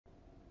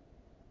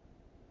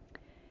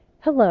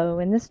Hello,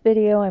 in this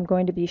video I'm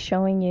going to be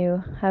showing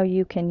you how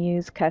you can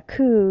use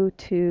Cacoo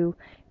to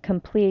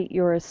complete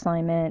your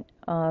assignment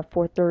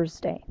for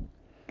Thursday.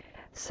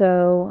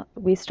 So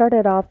we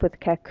started off with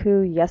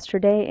Cacoo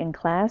yesterday in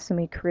class and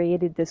we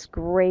created this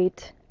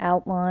great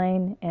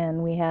outline,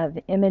 and we have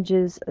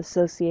images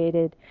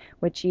associated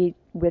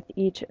with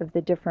each of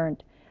the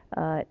different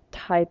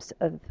types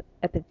of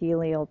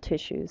epithelial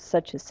tissues,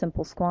 such as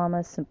simple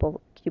squamous,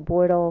 simple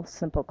cuboidal,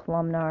 simple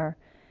columnar,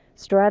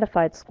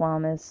 stratified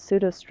squamous,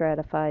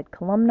 pseudostratified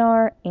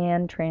columnar,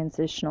 and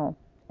transitional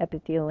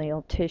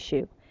epithelial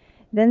tissue.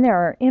 Then there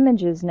are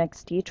images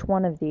next to each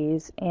one of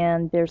these,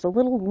 and there's a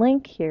little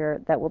link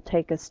here that will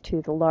take us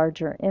to the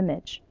larger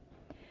image.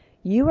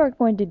 You are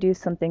going to do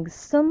something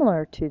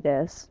similar to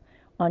this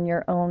on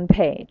your own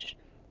page.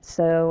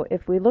 So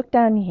if we look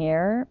down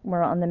here,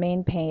 we're on the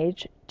main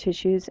page,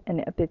 tissues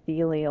and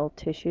epithelial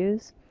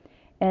tissues.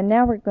 And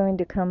now we're going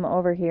to come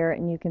over here,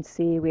 and you can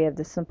see we have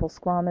the simple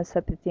squamous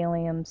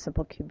epithelium,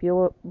 simple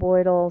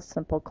cuboidal,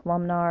 simple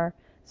columnar,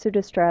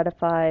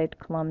 pseudostratified,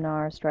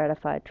 columnar,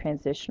 stratified,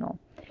 transitional.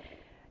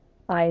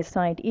 I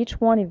assigned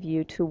each one of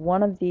you to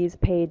one of these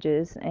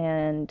pages,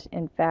 and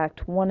in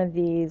fact one of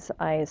these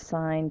I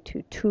assigned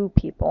to two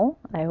people.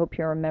 I hope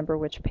you remember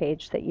which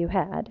page that you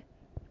had.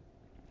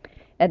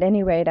 At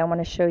any rate, I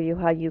want to show you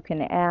how you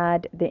can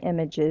add the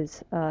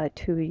images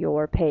to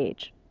your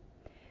page.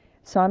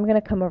 So I'm going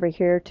to come over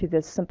here to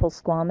this simple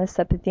squamous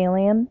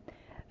epithelium.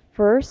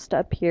 First,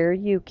 up here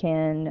you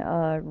can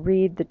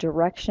read the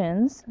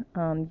directions.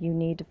 You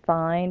need to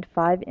find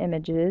 5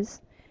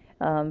 images.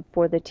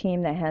 For the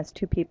team that has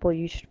 2 people,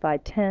 you should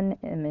find 10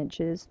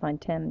 images.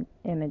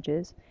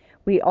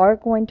 We are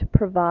going to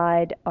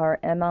provide our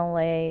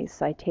MLA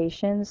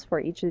citations for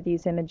each of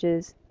these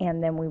images,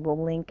 and then we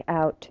will link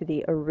out to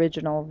the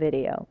original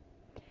video.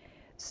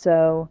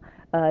 So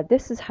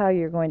this is how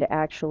you're going to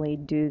actually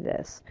do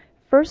this.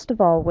 First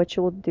of all, what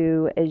you will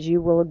do is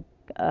you will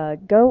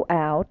go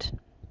out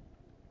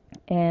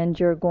and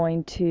you're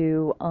going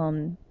to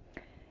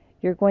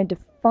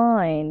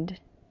find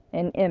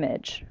an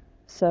image.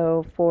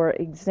 So for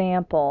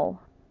example,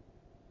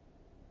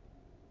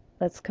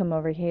 let's come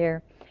over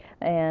here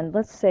and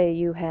let's say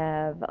you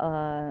have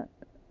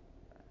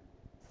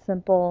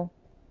simple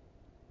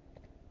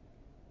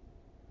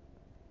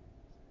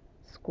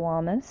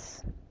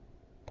squamous,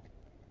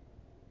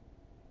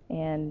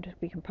 and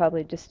we can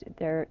probably just,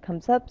 there it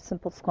comes up,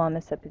 simple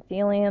squamous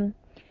epithelium.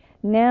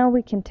 Now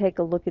we can take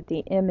a look at the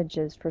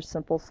images for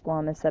simple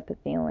squamous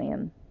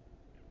epithelium.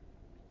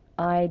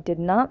 I did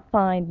not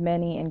find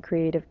many in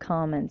Creative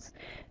Commons,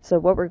 so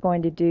what we're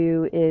going to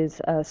do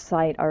is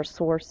cite our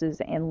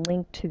sources and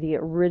link to the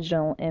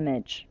original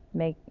image,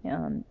 link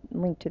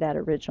to that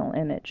original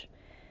image.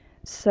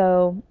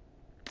 So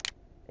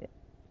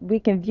we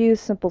can view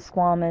simple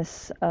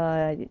squamous,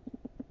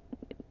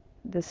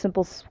 the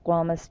simple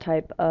squamous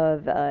type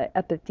of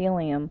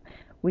epithelium.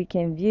 We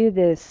can view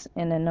this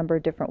in a number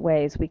of different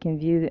ways. We can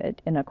view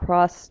it in a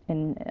cross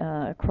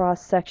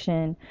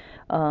section,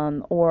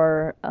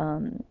 or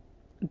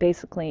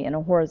basically in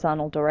a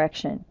horizontal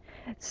direction.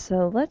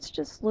 So let's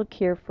just look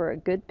here for a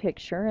good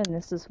picture, and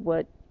this is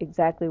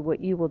exactly what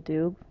you will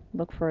do.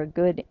 Look for a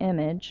good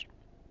image.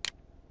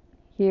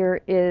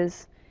 Here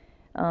is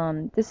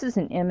this is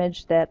an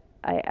image that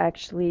I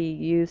actually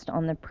used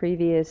on the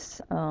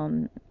previous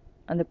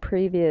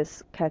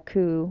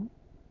Cacoo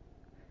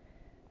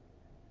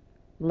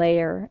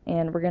layer,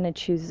 and we're going to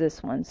choose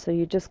this one. So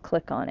you just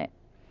click on it.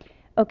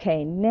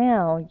 Okay,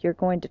 now you're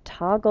going to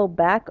toggle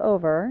back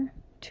over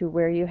to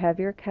where you have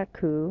your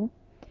Cacoo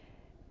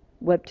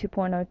Web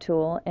 2.0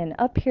 tool, and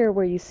up here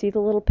where you see the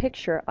little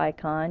picture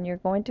icon, you're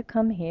going to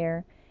come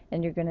here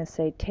and you're going to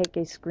say take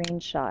a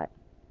screenshot.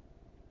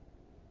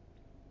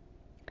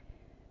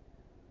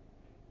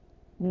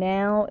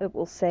 Now it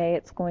will say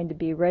it's going to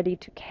be ready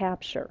to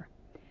capture.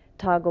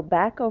 Toggle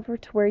back over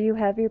to where you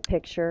have your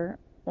picture,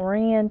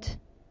 orient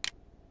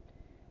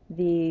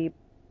the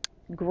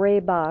gray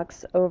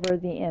box over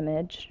the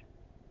image,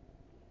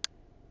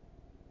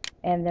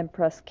 and then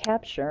press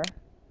capture.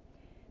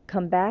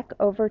 Come back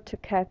over to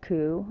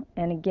Cacoo,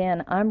 and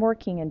again, I'm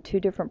working in 2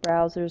 different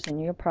browsers, and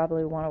you'll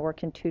probably want to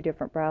work in 2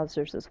 different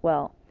browsers as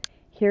well.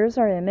 Here's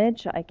our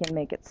image. I can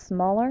make it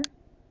smaller.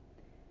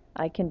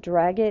 I can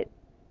drag it,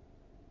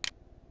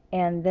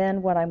 and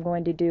then what I'm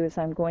going to do is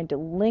I'm going to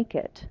link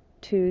it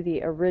to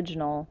the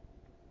original.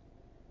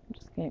 I'm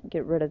just going to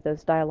get rid of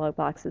those dialog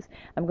boxes.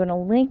 I'm going to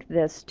link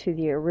this to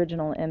the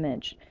original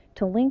image.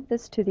 To link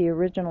this to the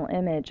original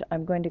image,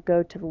 I'm going to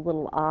go to the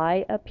little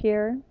eye up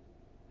here.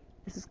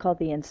 This is called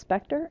the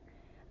inspector.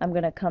 I'm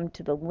going to come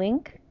to the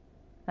link.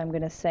 I'm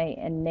going to say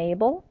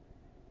enable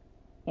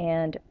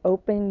and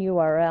open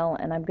URL,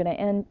 and I'm going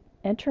to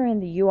enter in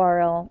the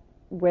URL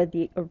where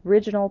the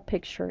original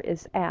picture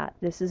is at.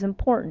 This is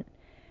important.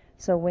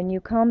 So when you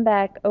come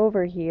back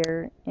over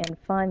here and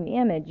find the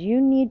image,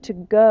 you need to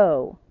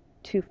go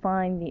to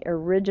find the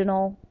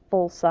original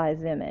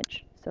full-size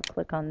image. So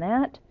click on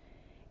that,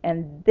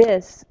 and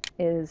this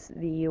is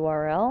the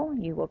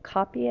URL. You will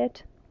copy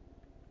it.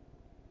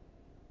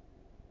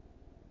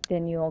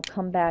 Then you'll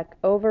come back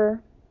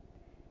over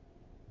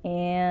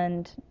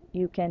and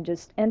you can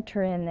just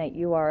enter in that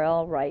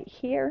URL right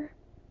here,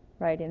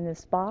 right in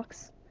this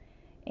box,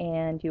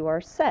 and you are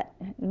set.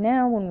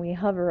 Now when we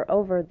hover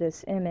over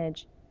this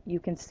image, you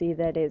can see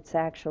that it's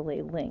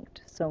actually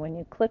linked. So when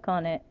you click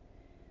on it,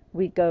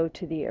 we go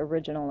to the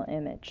original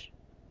image.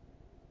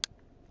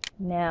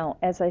 Now,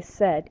 as I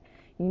said,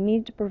 you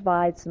need to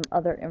provide some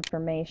other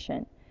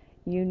information.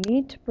 You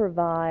need to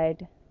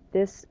provide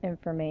this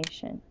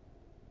information.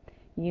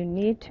 You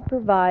need to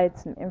provide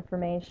some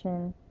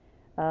information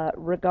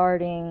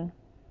regarding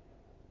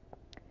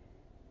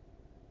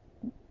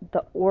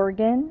the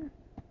organ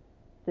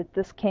that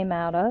this came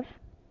out of.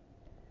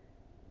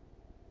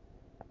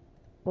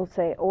 We'll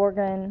say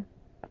organ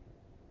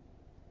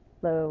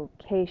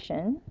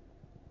location.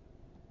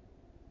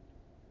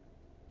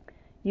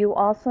 You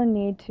also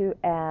need to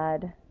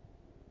add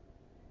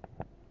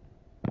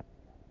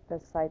the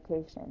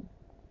citation,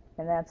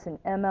 and that's in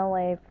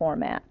MLA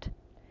format.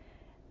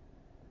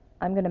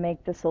 I'm going to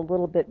make this a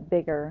little bit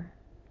bigger,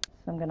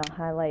 so I'm going to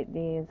highlight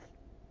these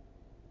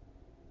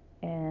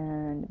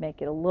and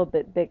make it a little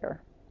bit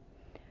bigger.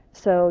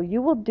 So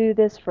you will do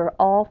this for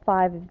all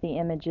 5 of the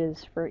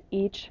images for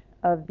each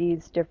of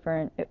these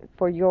different,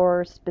 for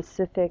your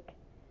specific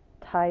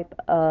type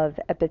of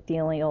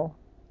epithelial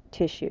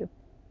tissue.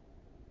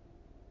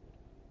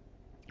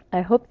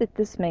 I hope that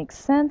this makes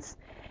sense,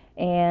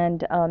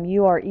 and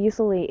you are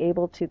easily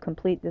able to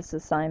complete this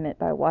assignment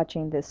by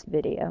watching this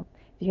video.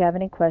 If you have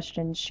any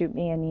questions, shoot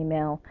me an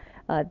email.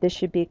 This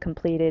should be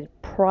completed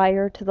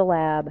prior to the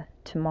lab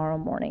tomorrow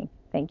morning.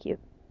 Thank you.